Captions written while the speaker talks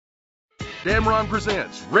Damron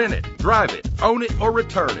presents Rent It, Drive It, Own It, or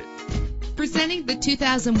Return It. Presenting the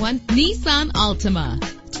 2001 Nissan Altima.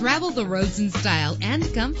 Travel the roads in style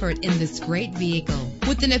and comfort in this great vehicle.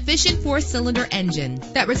 With an efficient 4-cylinder engine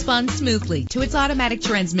that responds smoothly to its automatic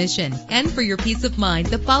transmission. And for your peace of mind,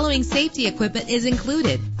 the following safety equipment is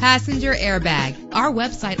included: passenger airbag. Our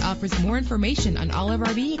website offers more information on all of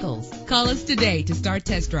our vehicles. Call us today to start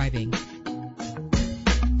test driving.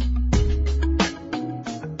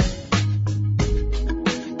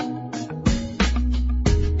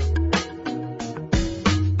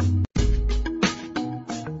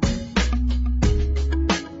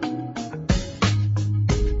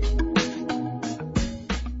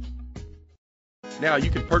 Now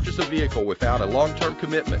you can purchase a vehicle without a long-term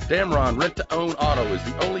commitment. Damron Rent-to-Own Auto is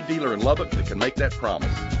the only dealer in Lubbock that can make that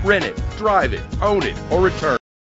promise. Rent it, drive it, own it, or return it.